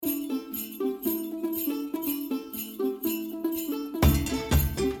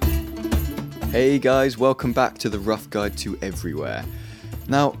Hey guys, welcome back to the Rough Guide to Everywhere.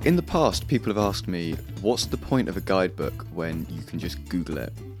 Now, in the past, people have asked me, what's the point of a guidebook when you can just Google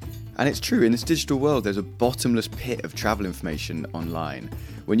it? And it's true, in this digital world, there's a bottomless pit of travel information online.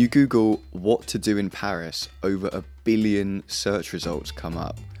 When you Google what to do in Paris, over 1 billion search results come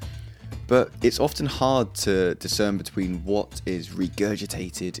up. But it's often hard to discern between what is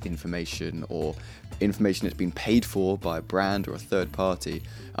regurgitated information or information that's been paid for by a brand or a third party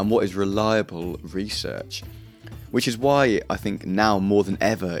and what is reliable research. Which is why I think now more than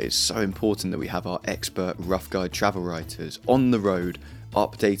ever it's so important that we have our expert rough guide travel writers on the road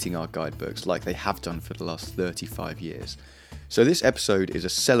updating our guidebooks like they have done for the last 35 years. So this episode is a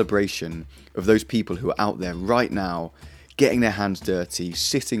celebration of those people who are out there right now getting their hands dirty,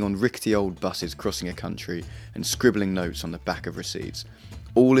 sitting on rickety old buses crossing a country and scribbling notes on the back of receipts,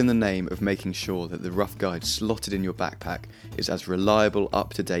 all in the name of making sure that the rough guide slotted in your backpack is as reliable,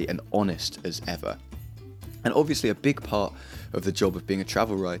 up-to-date and honest as ever. And obviously a big part of the job of being a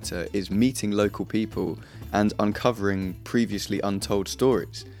travel writer is meeting local people and uncovering previously untold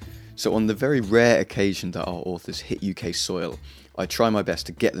stories. So on the very rare occasion that our authors hit UK soil, I try my best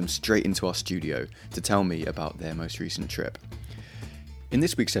to get them straight into our studio to tell me about their most recent trip. In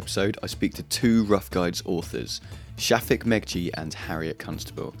this week's episode, I speak to two Rough Guides authors, Shafik Megji and Harriet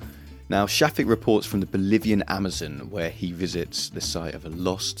Constable. Now, Shafik reports from the Bolivian Amazon, where he visits the site of a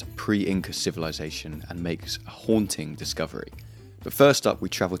lost pre-Inca civilization and makes a haunting discovery. But first up, we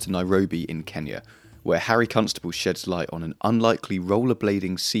travel to Nairobi in Kenya, where Harry Constable sheds light on an unlikely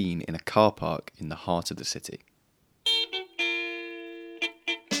rollerblading scene in a car park in the heart of the city.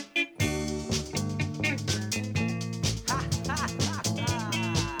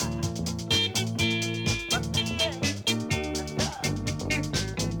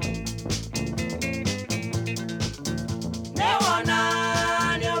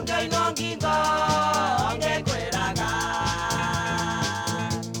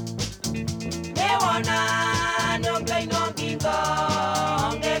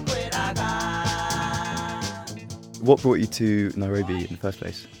 What brought you to Nairobi in the first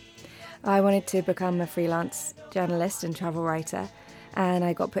place? I wanted to become a freelance journalist and travel writer, and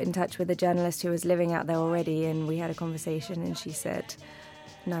I got put in touch with a journalist who was living out there already, and we had a conversation, and she said,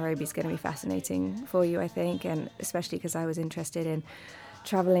 Nairobi's going to be fascinating for you, I think, and especially because I was interested in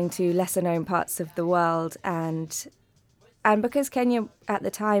travelling to lesser-known parts of the world, and because Kenya at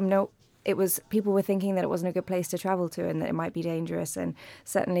the time, people were thinking that it wasn't a good place to travel to and that it might be dangerous, and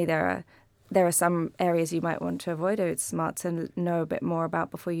certainly there are some areas you might want to avoid, or it's smart to know a bit more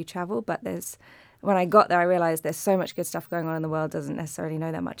about before you travel. But when I got there, I realised there's so much good stuff going on in the world, doesn't necessarily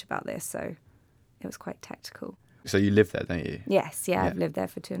know that much about this. So it was quite tactical. So you live there, don't you? Yes, yeah. I've lived there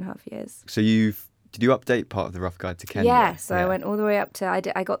for 2.5 years. So did you update part of the Rough Guide to Kenya? Yeah, so I went all the way up to,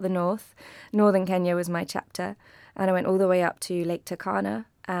 I got the Northern Kenya was my chapter, and I went all the way up to Lake Turkana.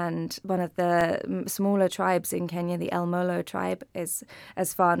 And one of the smaller tribes in Kenya, the El Molo tribe, is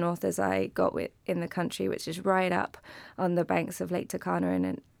as far north as I got in the country, which is right up on the banks of Lake Turkana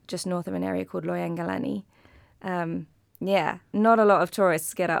and just north of an area called Loyangalani. Not a lot of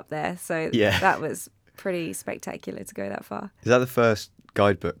tourists get up there, so that was pretty spectacular to go that far. Is that the first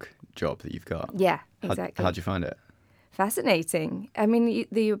guidebook job that you've got? Yeah, exactly. How'd you find it? Fascinating. I mean,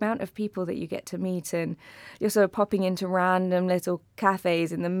 the amount of people that you get to meet, and you're sort of popping into random little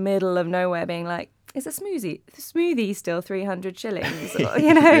cafes in the middle of nowhere being like, is a smoothie still 300 shillings?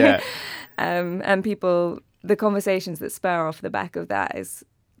 Or, and people, the conversations that spur off the back of that is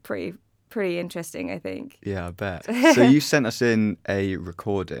pretty interesting, I think. Yeah, I bet. So you sent us in a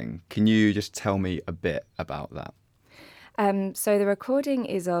recording. Can you just tell me a bit about that? So the recording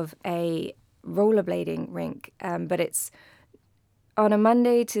is of a rollerblading rink, but it's on a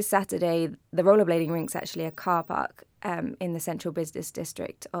Monday to Saturday. The rollerblading rink's actually a car park in the central business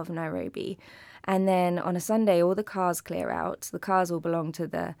district of Nairobi, and then on a Sunday all the cars clear out. The cars all belong to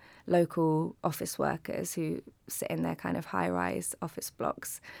the local office workers who sit in their kind of high-rise office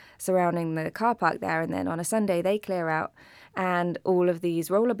blocks surrounding the car park there, and then on a Sunday they clear out and all of these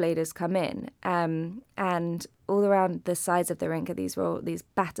rollerbladers come in, and all around the sides of the rink are these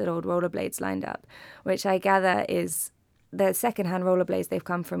battered old rollerblades lined up, which I gather is the second-hand rollerblades. They've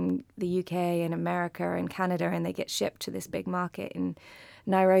come from the UK and America and Canada, and they get shipped to this big market in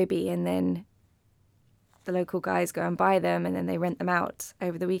Nairobi, and then the local guys go and buy them, and then they rent them out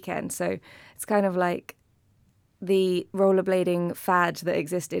over the weekend. So it's kind of like the rollerblading fad that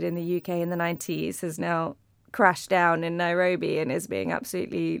existed in the UK in the 90s has now crashed down in Nairobi and is being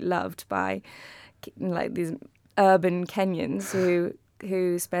absolutely loved by like these urban Kenyans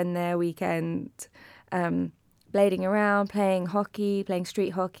who spend their weekend blading around, playing hockey, playing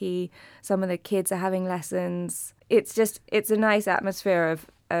street hockey. Some of the kids are having lessons. It's a nice atmosphere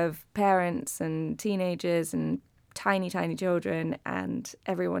of parents and teenagers and tiny children and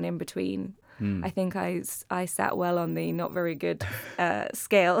everyone in between. I think I sat well on the not very good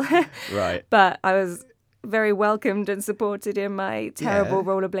scale. Right. But I was very welcomed and supported in my terrible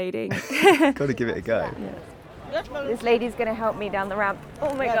rollerblading. Got to give it a go. Yeah. This lady's going to help me down the ramp.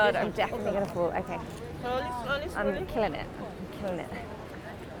 Oh my God, I'm definitely going to fall. Okay. I'm killing it.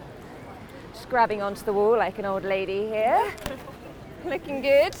 Just grabbing onto the wall like an old lady here. Looking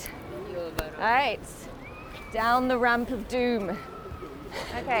good. All right. Down the ramp of doom.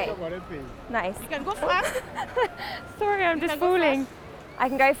 Okay. Nice. You can go fast. Sorry, I'm just falling. I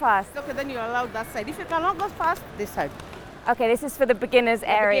can go fast. Okay, then you're allowed that side. If you cannot go fast, this side. Okay, this is for the beginners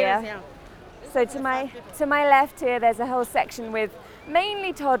area. Beginners, yeah. So to my left here, there's a whole section with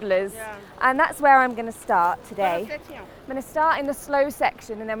mainly toddlers, Yeah. and that's where I'm going to start today. Sit here. I'm going to start in the slow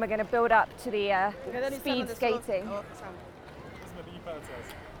section, and then we're going to build up to the Okay, then you stand speed on the slope. skating. Oh, Sam.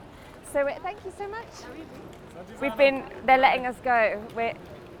 So thank you so much. They're letting us go.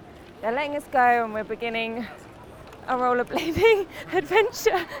 They're letting us go, and we're beginning a rollerblading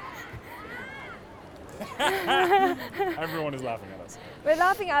adventure. Everyone is laughing at us. We're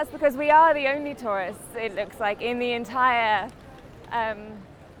laughing at us because we are the only tourists, it looks like, in the entire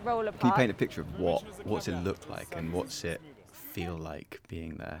roller Can you park. paint a picture of what's it look like and what's it feel like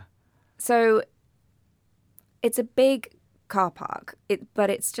being there? So it's a big car park, but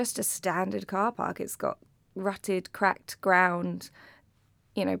it's just a standard car park. It's got rutted, cracked ground,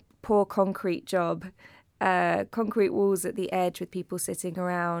 poor concrete job, concrete walls at the edge with people sitting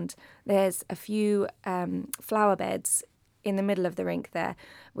around. There's a few flower beds in the middle of the rink there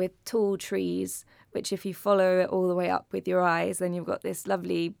with tall trees, which if you follow it all the way up with your eyes, then you've got this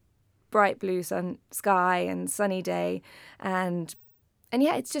lovely bright blue sky and sunny day. And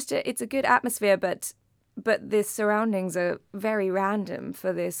yeah, it's a good atmosphere, but the surroundings are very random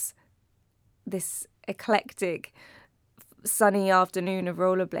for this eclectic sunny afternoon of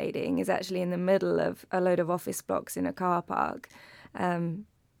rollerblading is actually in the middle of a load of office blocks in a car park.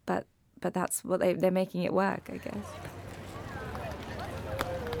 But that's what they're making it work, I guess.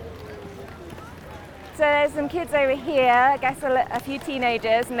 So there's some kids over here, I guess a few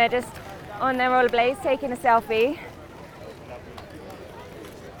teenagers, and they're just on their rollerblades taking a selfie.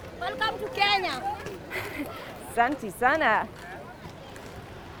 Welcome to Kenya. Santi Sana.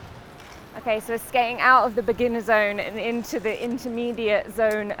 Okay, so we're skating out of the beginner zone and into the intermediate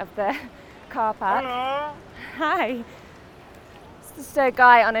zone of the car park. Hello. Hi. It's just a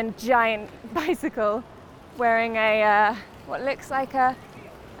guy on a giant bicycle wearing a what looks like a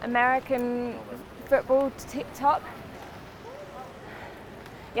American football top.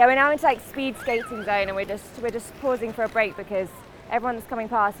 Yeah, we're now into like speed skating zone, and we're just pausing for a break because everyone that's coming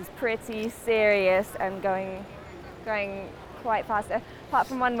past is pretty serious and going quite fast. Apart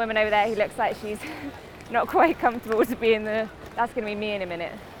from one woman over there who looks like she's not quite comfortable to be in the. That's going to be me in a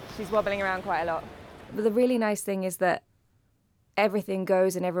minute. She's wobbling around quite a lot. But the really nice thing is that everything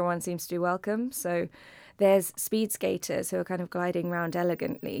goes and everyone seems to be welcome. So there's speed skaters who are kind of gliding around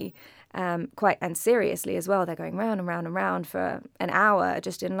elegantly, quite and seriously as well. They're going round and round and round for an hour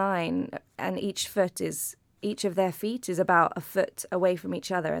just in line, and each of their feet is about a foot away from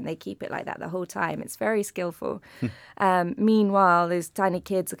each other, and they keep it like that the whole time. It's very skillful. Meanwhile, these tiny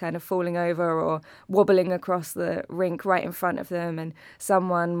kids are kind of falling over or wobbling across the rink right in front of them, and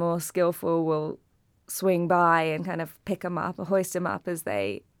someone more skillful will swing by and kind of pick them up or hoist them up as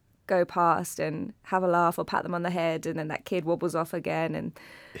they go past and have a laugh or pat them on the head, and then that kid wobbles off again. And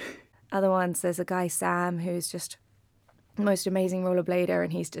other ones, there's a guy, Sam, who's just the most amazing rollerblader,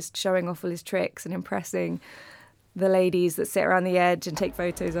 and he's just showing off all his tricks and impressing the ladies that sit around the edge and take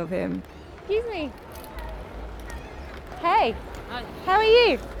photos of him. Excuse me. Hey. Hi. How are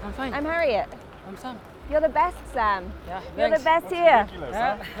you? I'm fine. I'm Harriet. I'm Sam. You're the best, Sam. Yeah, You're thanks. the best here.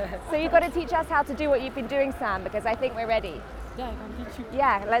 Yeah. So you've got to teach us how to do what you've been doing, Sam, because I think we're ready. Yeah, I can teach you.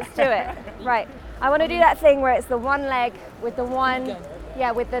 Yeah, let's do it. Right. I want to do that thing where it's the one leg with the one,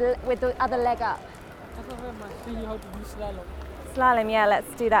 Okay. with the other leg up. I can show you how to do slalom. Slalom, yeah,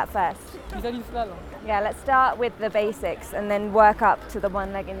 let's do that first. Is that in slalom? Yeah, let's start with the basics and then work up to the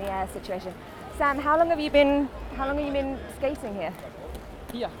one leg in the air situation. Sam, how long have you been skating here?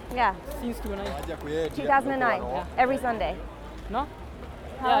 Here, Yeah, since 2009. 2009. Yeah. Every Sunday. No?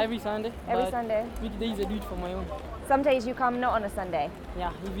 How? Yeah, every Sunday. Every but Sunday. Weekdays I do it for my own. Some days you come not on a Sunday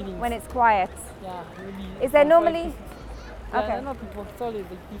Yeah, evenings. when it's quiet. Yeah, maybe. Is there from normally- 5 to 6. Yeah, Okay. not people. It's always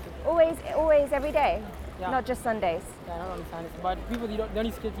like people. Always every day, Yeah. not just Sundays. Yeah, not on Sundays. But people they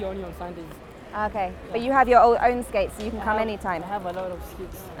only skate here only on Sundays. Okay, but you have your own skates, so you can come anytime. I have a lot of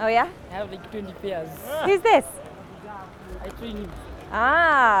skates. Oh yeah? I have like 20 pairs. Who's this? I train him.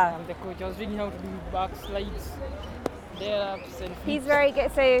 Ah, I'm the coach. I was training how to do backslides, dare ups, and he's flips. very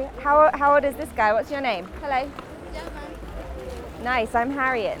good. So how old is this guy? What's your name? Hello. Nice, I'm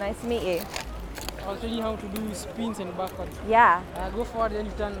Harriet. Nice to meet you. I was training how to do spins and backwards. Yeah. Go forward, then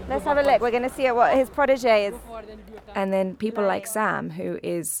you turn. Let's have a look. We're going to see what his protege is. Go forward, then you do a turn. And then people like Sam, who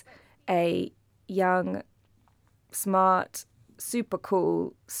is a young, smart, super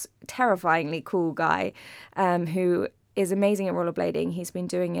cool, terrifyingly cool guy who is amazing at rollerblading. He's been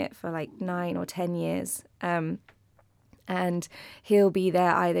doing it for like 9 or 10 years. And he'll be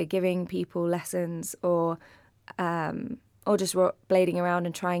there either giving people lessons or just blading around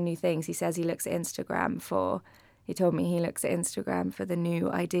and trying new things. He says he looks at Instagram he told me he looks at Instagram for the new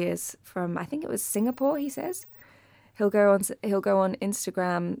ideas from, I think it was Singapore, he says. He'll go on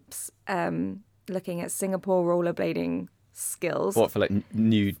Instagram looking at Singapore rollerblading skills. What, for like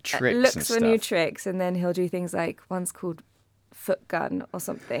new tricks looks and for stuff? new tricks, and then he'll do things like one's called foot gun or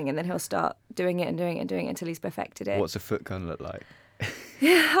something, and then he'll start doing it and doing it and doing it until he's perfected it. What's a foot gun look like?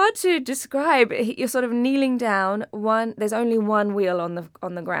 Hard to describe. You're sort of kneeling down. There's only one wheel on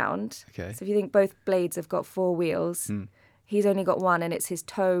the ground. Okay. So if you think both blades have got 4 wheels, he's only got one, and it's his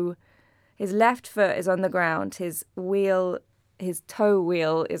toe. His left foot is on the ground. His toe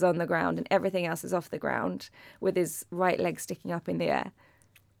wheel is on the ground, and everything else is off the ground, with his right leg sticking up in the air.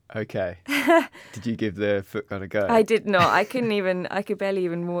 Okay. Did you give the foot gun a go? I did not. I could barely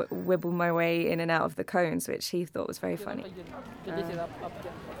even wibble my way in and out of the cones, which he thought was very funny.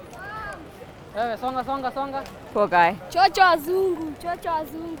 Songa. Poor guy. Chocho azungu.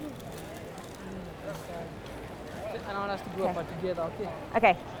 And I want us to go up together, okay?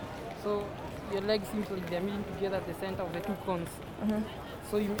 Okay. So your legs seems like they're meeting together at the center of the 2 cones.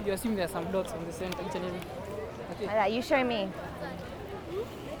 So you assume there are some dots on the center, each and every. Okay. Like that. You show me.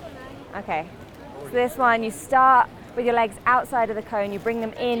 Okay. So this one, you start with your legs outside of the cone, you bring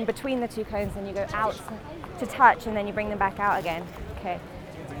them in between the 2 cones, and you go out to touch, and then you bring them back out again. Okay.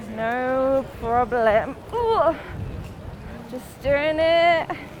 No problem. Ooh. Just doing it.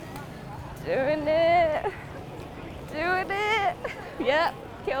 Yep,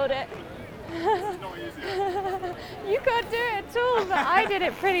 killed it. You can't do it at all, but I did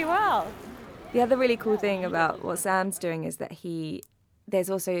it pretty well. The other really cool thing about what Sam's doing is that there's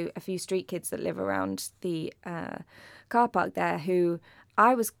also a few street kids that live around the car park there who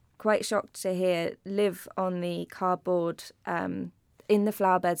I was quite shocked to hear live on the cardboard. In the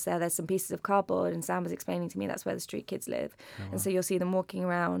flower beds there's some pieces of cardboard, and Sam was explaining to me that's where the street kids live. Oh, wow. And so you'll see them walking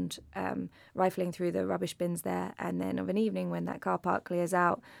around, rifling through the rubbish bins there, and then of an evening when that car park clears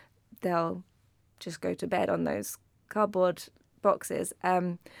out, they'll just go to bed on those cardboard boxes.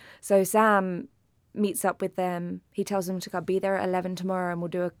 So Sam meets up with them. He tells them to be there at 11 tomorrow, and we'll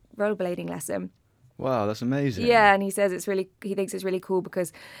do a rollerblading lesson. Wow, that's amazing. Yeah, and he says he thinks it's really cool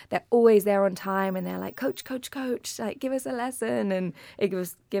because they're always there on time, and they're like, coach, like, give us a lesson, and it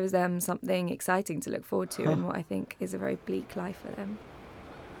gives them something exciting to look forward to in what I think is a very bleak life for them.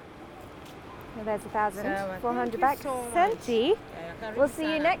 Well, there's 1,400 back. Senti, we'll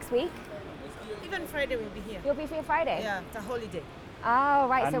see you next week. Even Friday we'll be here. You'll be here Friday? Yeah, it's a holiday. Oh,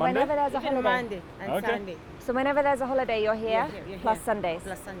 right. And so Monday? whenever there's a Even holiday. Monday and Okay. Sunday. So whenever there's a holiday, you're here, You're plus here. Sundays.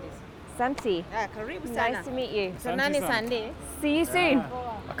 Plus Sundays. Santi, Yeah, karibu sana. nice to meet you. So nani Santi-san. Sunday? See you soon.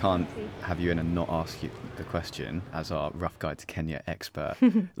 I can't have you in and not ask you the question as our Rough Guide to Kenya expert.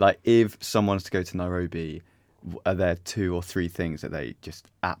 Like, if someone's to go to Nairobi, are there 2 or 3 things that they just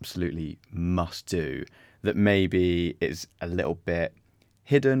absolutely must do that maybe is a little bit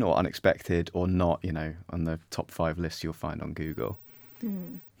hidden or unexpected or not, on the top 5 lists you'll find on Google?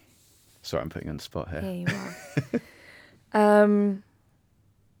 Sorry, I'm putting you on the spot here. Here you are.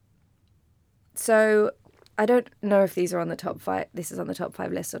 So I don't know if these are on the top 5. This is on the top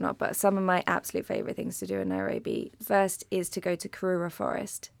 5 list or not, but some of my absolute favourite things to do in Nairobi. First is to go to Karura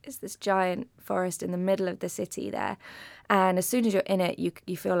Forest. It's this giant forest in the middle of the city there, and as soon as you're in it,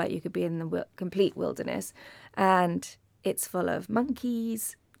 you feel like you could be in the complete wilderness, and it's full of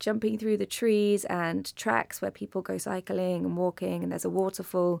monkeys jumping through the trees and tracks where people go cycling and walking, and there's a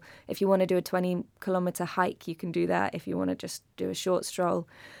waterfall. If you want to do a 20-kilometre hike, you can do that. If you want to just do a short stroll,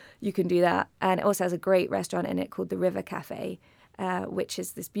 you can do that. And it also has a great restaurant in it called the River Cafe, which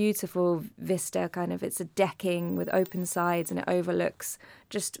is this beautiful vista it's a decking with open sides, and it overlooks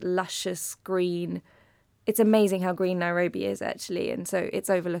just luscious green. It's amazing how green Nairobi is, actually. And so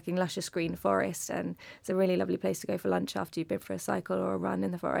it's overlooking luscious green forest, and it's a really lovely place to go for lunch after you've been for a cycle or a run in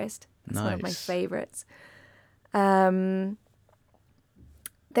the forest. It's one of my Nice. favourites.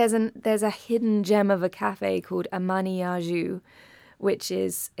 there's a hidden gem of a cafe called Amaniaju, which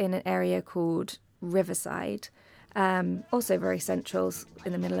is in an area called Riverside, also very central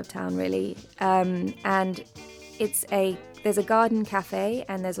in the middle of town, really. And there's a garden cafe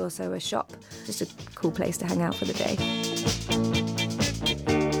and there's also a shop. Just a cool place to hang out for the day.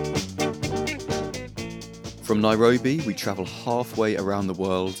 From Nairobi, we travel halfway around the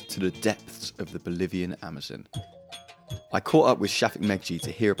world to the depths of the Bolivian Amazon. I caught up with Shafik Megji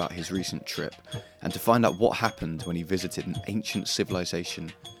to hear about his recent trip and to find out what happened when he visited an ancient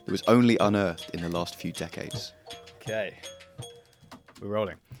civilization that was only unearthed in the last few decades. Okay, we're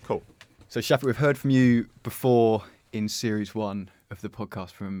rolling. Cool. So Shafik, we've heard from you before in series 1 of the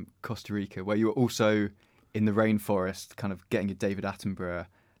podcast from Costa Rica, where you were also in the rainforest, kind of getting your David Attenborough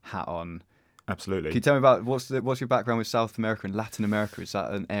hat on. Absolutely. Can you tell me about what's your background with South America and Latin America? Is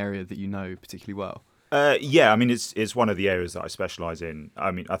that an area that you know particularly well? Yeah, I mean, it's one of the areas that I specialise in.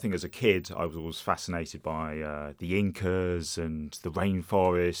 I mean, I think as a kid, I was always fascinated by the Incas and the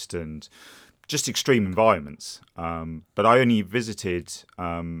rainforest and just extreme environments. But I only visited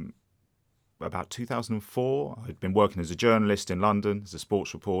about 2004. I'd been working as a journalist in London, as a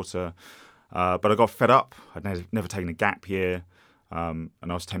sports reporter. But I got fed up. I'd never taken a gap year. And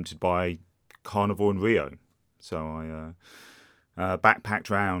I was tempted by Carnival in Rio. So I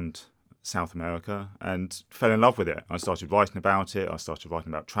backpacked around South America and fell in love with it. I started writing about it. I started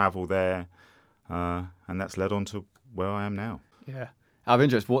writing about travel there. And that's led on to where I am now. Yeah. Out of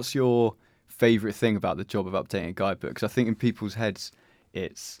interest, what's your favourite thing about the job of updating a guidebook? Because I think in people's heads,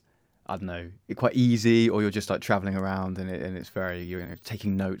 it's, I don't know, it's quite easy, or you're just like travelling around and it's very,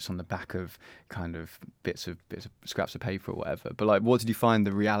 taking notes on the back of kind of bits of scraps of paper or whatever. But like, what did you find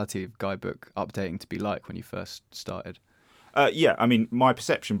the reality of guidebook updating to be like when you first started? Yeah, I mean, my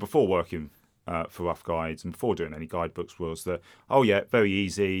perception before working for Rough Guides and before doing any guidebooks was that, oh yeah, very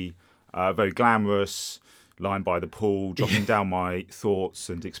easy, very glamorous, lying by the pool, jotting down my thoughts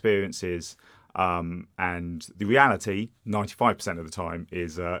and experiences. And the reality, 95% of the time,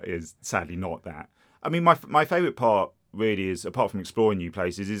 is sadly not that. I mean, my favourite part really is, apart from exploring new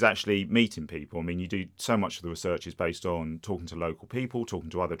places, is actually meeting people. I mean, you do so much of the research is based on talking to local people, talking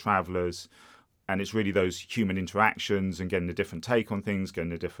to other travellers. And it's really those human interactions and getting a different take on things,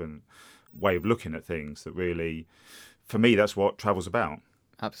 getting a different way of looking at things that really, for me, that's what travel's about.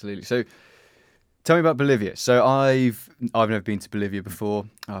 Absolutely. So tell me about Bolivia. So I've never been to Bolivia before.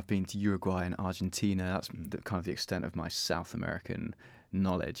 I've been to Uruguay and Argentina. That's kind of the extent of my South American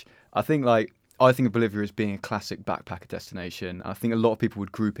knowledge. I think of Bolivia as being a classic backpacker destination. I think a lot of people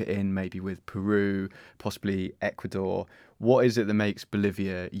would group it in maybe with Peru, possibly Ecuador. What is it that makes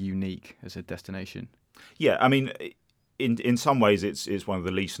Bolivia unique as a destination? Yeah, I mean, in some ways it's one of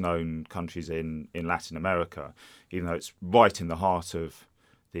the least known countries in Latin America, even though it's right in the heart of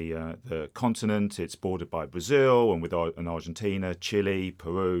the continent. It's bordered by Brazil and with Argentina, Chile,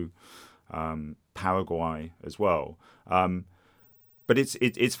 Peru, Paraguay as well. But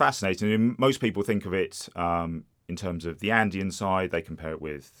it's fascinating. I mean, most people think of it in terms of the Andean side. They compare it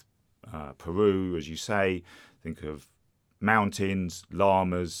with Peru, as you say. Think of mountains,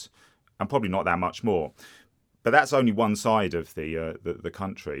 llamas, and probably not that much more. But that's only one side of the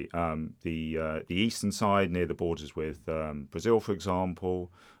country. The eastern side, near the borders with Brazil, for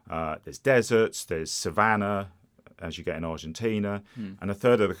example, there's deserts, there's savanna, as you get in Argentina, and a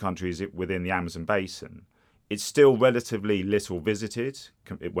third of the country is within the Amazon basin. It's still relatively little visited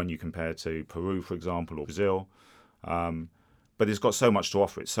when you compare to Peru, for example, or Brazil. But it's got so much to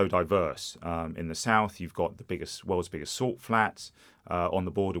offer. It's so diverse. In the south, you've got the world's biggest salt flats. On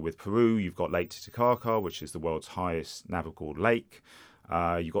the border with Peru, you've got Lake Titicaca, which is the world's highest navigable lake.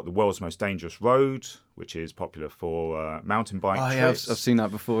 You've got the world's most dangerous road, which is popular for mountain bike trips. I've seen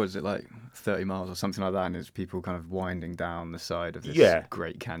that before. Is it like 30 miles or something like that? And it's people kind of winding down the side of this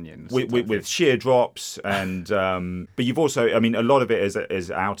great canyon. With sheer drops. And but you've also, I mean, a lot of it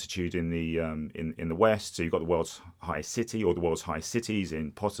is altitude in the west. So you've got the world's highest city, or the world's highest cities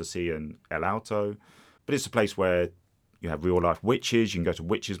in Potosi and El Alto. But it's a place where you have real-life witches. You can go to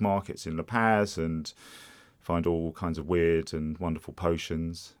witches' markets in La Paz and find all kinds of weird and wonderful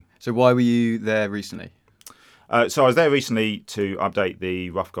potions. So why were you there recently? So I was there recently to update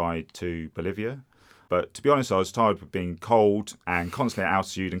the Rough Guide to Bolivia. But to be honest, I was tired of being cold and constantly at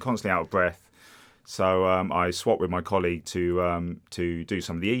altitude and constantly out of breath. So I swapped with my colleague to do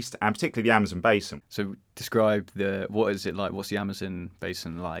some of the east, and particularly the Amazon basin. So describe what is it like? What's the Amazon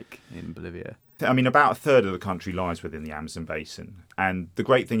basin like in Bolivia? I mean, about a third of the country lies within the Amazon basin. And the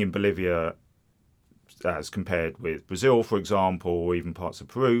great thing in Bolivia, as compared with Brazil, for example, or even parts of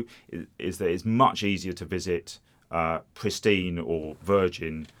Peru, is that it's much easier to visit pristine or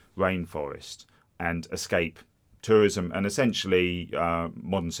virgin rainforest and escape tourism and essentially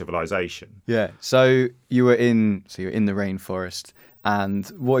modern civilization. Yeah. So you were in the rainforest, and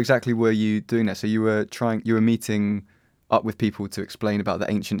what exactly were you doing there? So you were meeting up with people to explain about the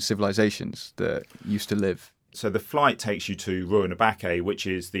ancient civilizations that used to live. So the flight takes you to Ruanabake, which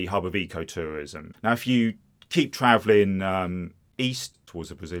is the hub of ecotourism. Now, if you keep travelling east towards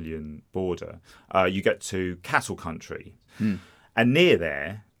the Brazilian border, you get to cattle country. And near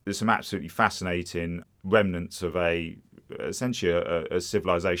there's some absolutely fascinating remnants of essentially a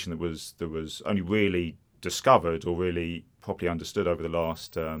civilization that was only really discovered or really properly understood over the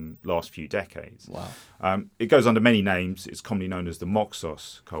last few decades. Wow. It goes under many names. It's commonly known as the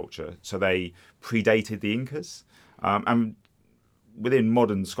Moxos culture. So they predated the Incas, and within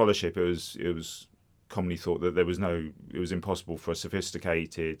modern scholarship, it was commonly thought that it was impossible for a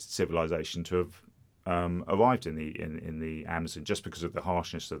sophisticated civilization to have arrived in the Amazon just because of the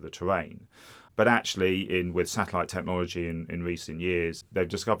harshness of the terrain. But actually, with satellite technology in recent years, they've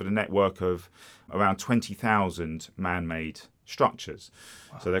discovered a network of around 20,000 man-made structures.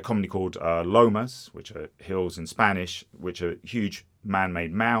 Wow. So they're commonly called lomas, which are hills in Spanish, which are huge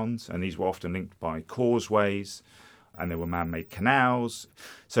man-made mounds, and these were often linked by causeways, and there were man-made canals.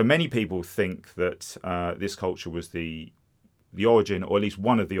 So many people think that this culture was the origin, or at least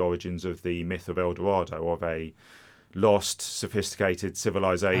one of the origins, of the myth of El Dorado, of a lost, sophisticated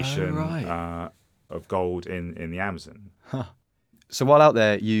civilization of gold in the Amazon. Huh. So while out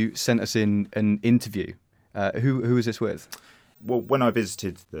there, you sent us in an interview. Who was this with? Well, when I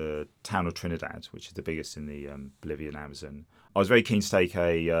visited the town of Trinidad, which is the biggest in the Bolivian Amazon, I was very keen to take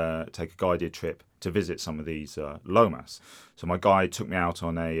a guided trip to visit some of these lomas. So my guide took me out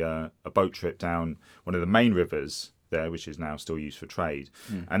on a boat trip down one of the main rivers there, which is now still used for trade.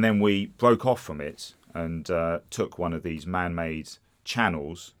 And then we broke off from it and took one of these man-made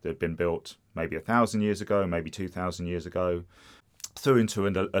channels that had been built maybe 1,000 years ago, maybe 2,000 years ago, through into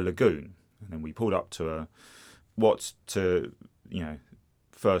a lagoon. And then we pulled up to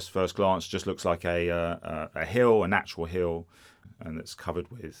first glance just looks like a hill, a natural hill, and it's covered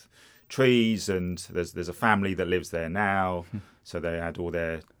with trees, and there's a family that lives there now. So they had all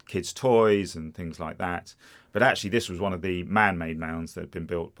their kids' toys and things like that. But actually, this was one of the man-made mounds that had been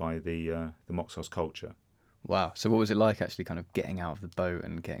built by the Moxos culture. Wow. So what was it like actually kind of getting out of the boat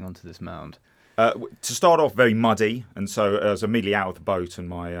and getting onto this mound? To start off, very muddy. And so I was immediately out of the boat and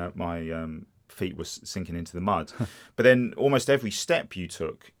my feet were sinking into the mud. But then almost every step you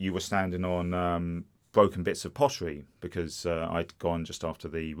took, you were standing on broken bits of pottery, because I'd gone just after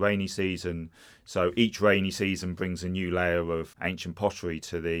the rainy season. So each rainy season brings a new layer of ancient pottery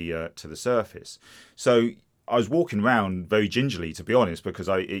to the surface. So I was walking around very gingerly, to be honest, because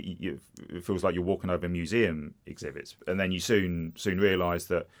it feels like you're walking over museum exhibits, and then you soon realise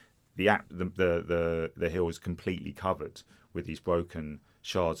that the hill is completely covered with these broken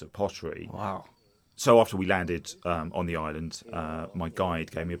shards of pottery. Wow. So after we landed on the island, my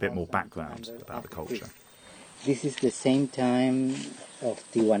guide gave me a bit more background about the culture. This is the same time of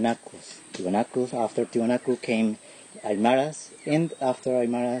Tiwanakus. After Tiwanaku came Aymaras, and after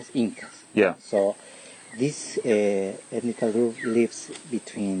Aymaras, Incas. Yeah. So this ethnic group lives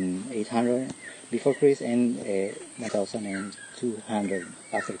between 800 before Christ and 1200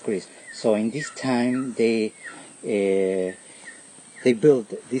 after Christ. So in this time they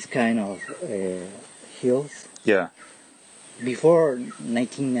built this kind of hills. Yeah. Before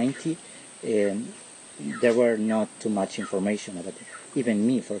 1990, there were not too much information about it. Even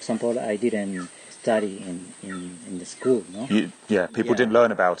me, for example, I didn't study in the school. No. People didn't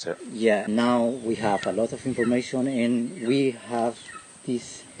learn about it. Yeah. Now we have a lot of information, and we have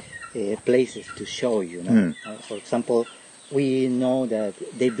these places to show you. No? For example, we know that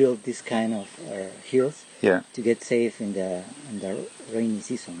they built this kind of hills to get safe in the rainy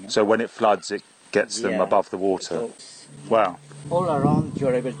season. No? So when it floods, it gets them above the water. So, wow. All around,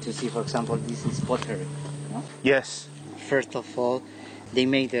 you're able to see, for example, this is pottery. No? Yes. First of all, they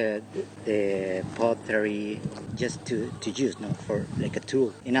made the pottery just to use, no, for like a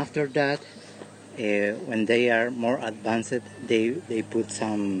tool. And after that, when they are more advanced, they put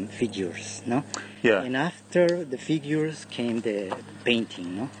some figures, no? Yeah. And after the figures came the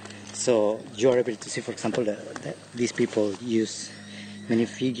painting, no? So you're able to see, for example, that these people use many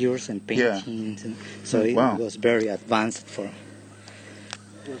figures and paintings. And so it was very advanced for...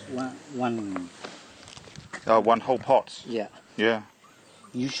 It was one... One whole pot. Yeah. Yeah.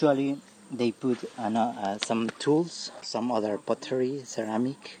 Usually they put some tools, some other pottery,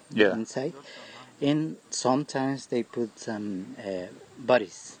 ceramic inside, and sometimes they put some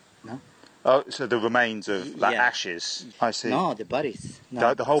bodies, no? Oh, so the remains of Yeah. ashes. I see. No, the bodies.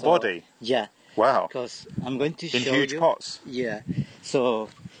 No. The whole So, body. Yeah, Wow. because I'm going to In show huge you. pots. Yeah. So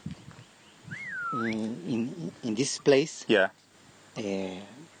in this place, Yeah.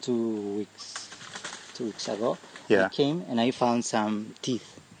 2 weeks ago, Yeah. I came and I found some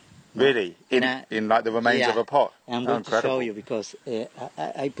teeth. Really? And In like the remains of a pot. And I'm Oh, going to show incredible. you because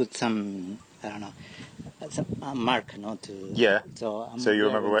I put some, I don't know, a mark, to. Yeah. So So you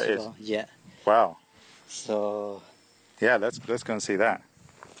remember where it is? Yeah. Wow. So. Yeah, let's go and see that.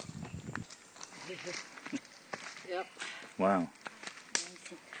 Yep. Wow.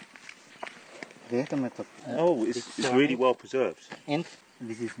 Oh, it's really well preserved. And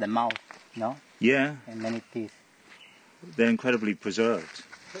this is the mouth, no? Yeah, And many teeth. they're incredibly preserved.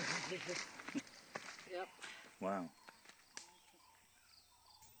 Yep. Wow.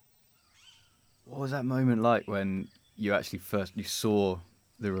 What was that moment like when you actually you saw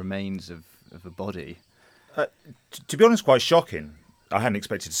the remains of a body? To be honest, quite shocking. I hadn't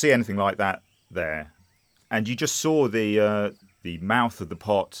expected to see anything like that there. And you just saw the mouth of the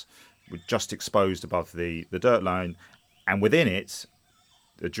pot just exposed above the dirt line, and within it,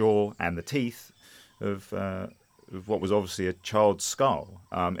 the jaw and the teeth of what was obviously a child's skull.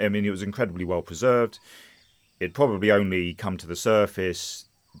 I mean, it was incredibly well preserved. It probably only come to the surface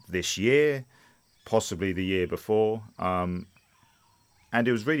this year, possibly the year before. And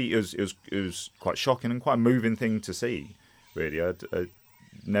it was really, it was quite shocking and quite a moving thing to see, really. I'd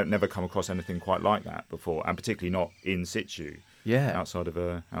never come across anything quite like that before, and particularly not in situ, outside of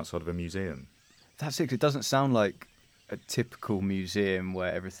a museum. That's it. It doesn't sound like a typical museum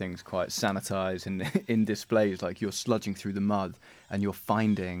where everything's quite sanitized and in displays, like you're sludging through the mud and you're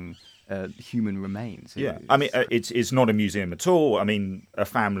finding human remains. Yeah, I mean, it's not a museum at all. I mean, a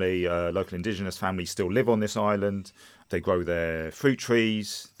family, local indigenous family, still live on this island. They grow their fruit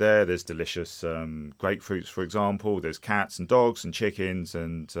trees there. There's delicious grapefruits, for example. There's cats and dogs and chickens,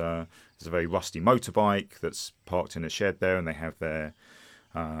 and there's a very rusty motorbike that's parked in a shed there, and they have their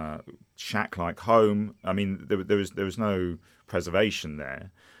shack-like home. I mean, there was no preservation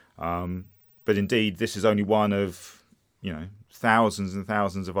there. But indeed, this is only one of, thousands and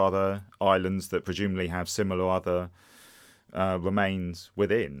thousands of other islands that presumably have similar other remains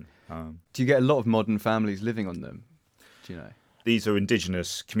within. Do you get a lot of modern families living on them? Do you know? These are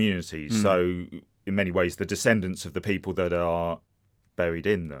indigenous communities, so in many ways the descendants of the people that are buried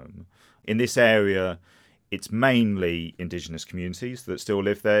in them. In this area, it's mainly indigenous communities that still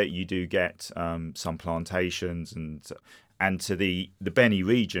live there. You do get some plantations, and to the Beni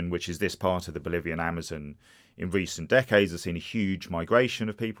region, which is this part of the Bolivian Amazon, in recent decades has seen a huge migration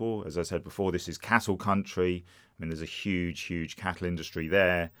of people. As I said before, this is cattle country. I mean, there's a huge cattle industry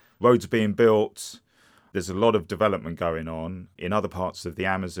there. Roads are being built. There's a lot of development going on. In other parts of the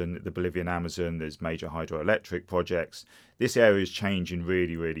Amazon, the Bolivian Amazon, there's major hydroelectric projects. This area is changing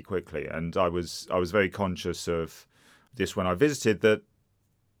really, really quickly. And I was very conscious of this when I visited, that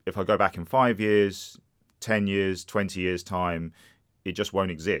if I go back in 5 years, 10 years, 20 years' time, it just won't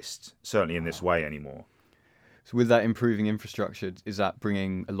exist, certainly in this way anymore. So with that improving infrastructure, is that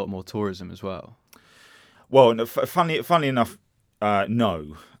bringing a lot more tourism as well? Well, funnily enough,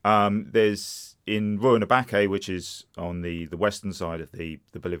 no. There's in Ruanabaque, which is on the western side of the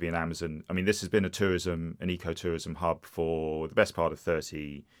Bolivian Amazon. I mean, this has been an ecotourism hub for the best part of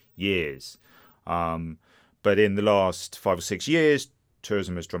 30 years. But in the last 5 or 6 years,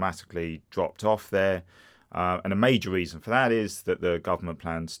 tourism has dramatically dropped off there. And a major reason for that is that the government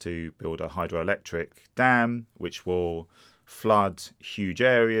plans to build a hydroelectric dam, which will flood huge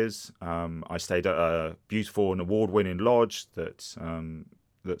areas. I stayed at a beautiful and award-winning lodge that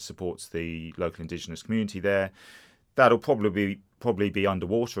supports the local indigenous community there. That'll probably be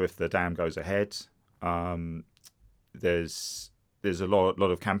underwater if the dam goes ahead. There's a lot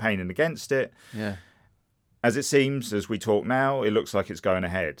of campaigning against it. Yeah. As it seems, as we talk now, it looks like it's going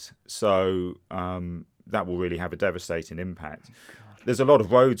ahead. So that will really have a devastating impact. There's a lot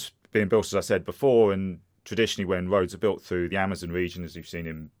of roads being built, as I said before, and traditionally when roads are built through the Amazon region, as you've seen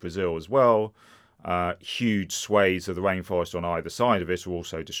in Brazil as well, huge swathes of the rainforest on either side of it are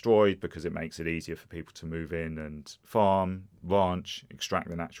also destroyed because it makes it easier for people to move in and farm, ranch, extract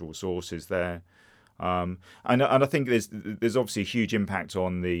the natural resources there. And I think there's obviously a huge impact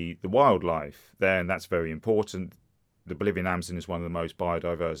on the wildlife there, and that's very important. The Bolivian Amazon is one of the most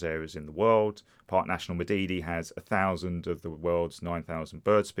biodiverse areas in the world. Park National Madidi has 1,000 of the world's 9,000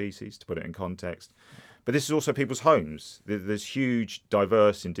 bird species, to put it in context. But this is also people's homes. There's huge,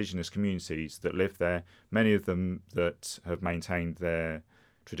 diverse indigenous communities that live there, many of them that have maintained their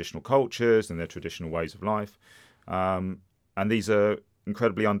traditional cultures and their traditional ways of life. And these are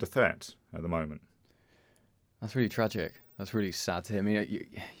incredibly under threat. at the moment. That's really tragic. That's really sad to hear. I mean,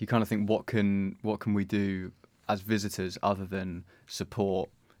 you kind of think, what can we do as visitors other than support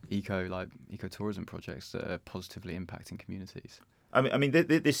ecotourism projects that are positively impacting communities? I mean,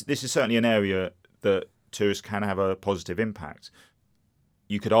 this is certainly an area that tourists can have a positive impact.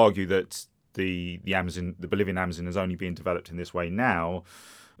 You could argue that the Bolivian Amazon is only being developed in this way now.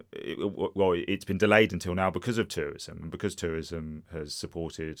 It's been delayed until now because of tourism, and because tourism has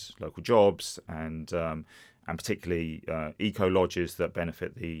supported local jobs and particularly eco lodges that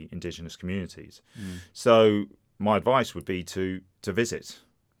benefit the indigenous communities. So my advice would be to visit,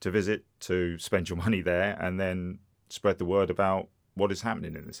 to spend your money there, and then spread the word about what is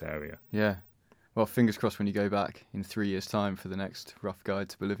happening in this area. Yeah. Well, fingers crossed when you go back in 3 years' time for the next Rough Guide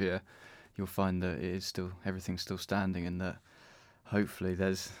to Bolivia, you'll find that everything's still standing, and that hopefully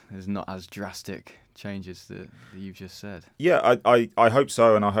there's not as drastic changes that you've just said. Yeah, I hope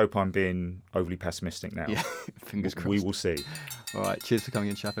so, and I hope I'm being overly pessimistic now. Yeah, fingers crossed. We will see. All right, cheers for coming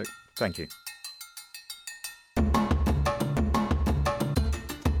in, Shafik. Thank you.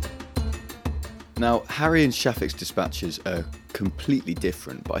 Now, Harry and Shafik's dispatches are completely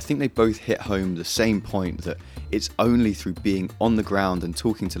different, but I think they both hit home the same point, that it's only through being on the ground and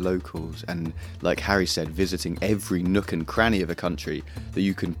talking to locals and, like Harry said, visiting every nook and cranny of a country that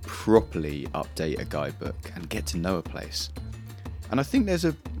you can properly update a guidebook and get to know a place. And I think there's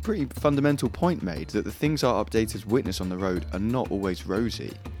a pretty fundamental point made, that the things our updaters witness on the road are not always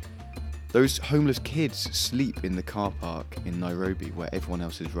rosy. Those homeless kids sleep in the car park in Nairobi where everyone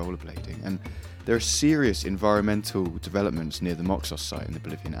else is rollerblading, and there are serious environmental developments near the Moxos site in the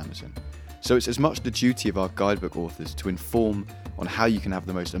Bolivian Amazon. So it's as much the duty of our guidebook authors to inform on how you can have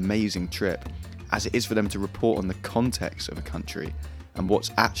the most amazing trip as it is for them to report on the context of a country and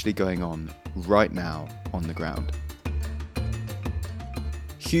what's actually going on right now on the ground.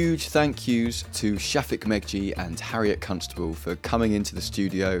 Huge thank yous to Shafik Megji and Harriet Constable for coming into the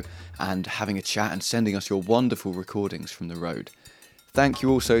studio and having a chat and sending us your wonderful recordings from the road. Thank you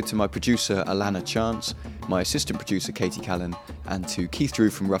also to my producer Alana Chance, my assistant producer Katie Callan, and to Keith Drew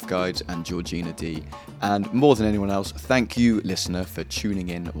from Rough Guides and Georgina D. And more than anyone else, thank you, listener, for tuning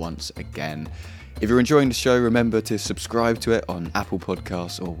in once again. If you're enjoying the show, remember to subscribe to it on Apple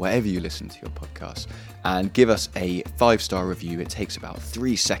Podcasts or wherever you listen to your podcasts, and give us a 5-star review. It takes about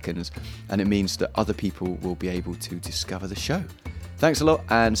 3 seconds, and it means that other people will be able to discover the show. Thanks a lot,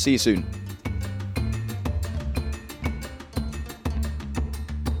 and see you soon.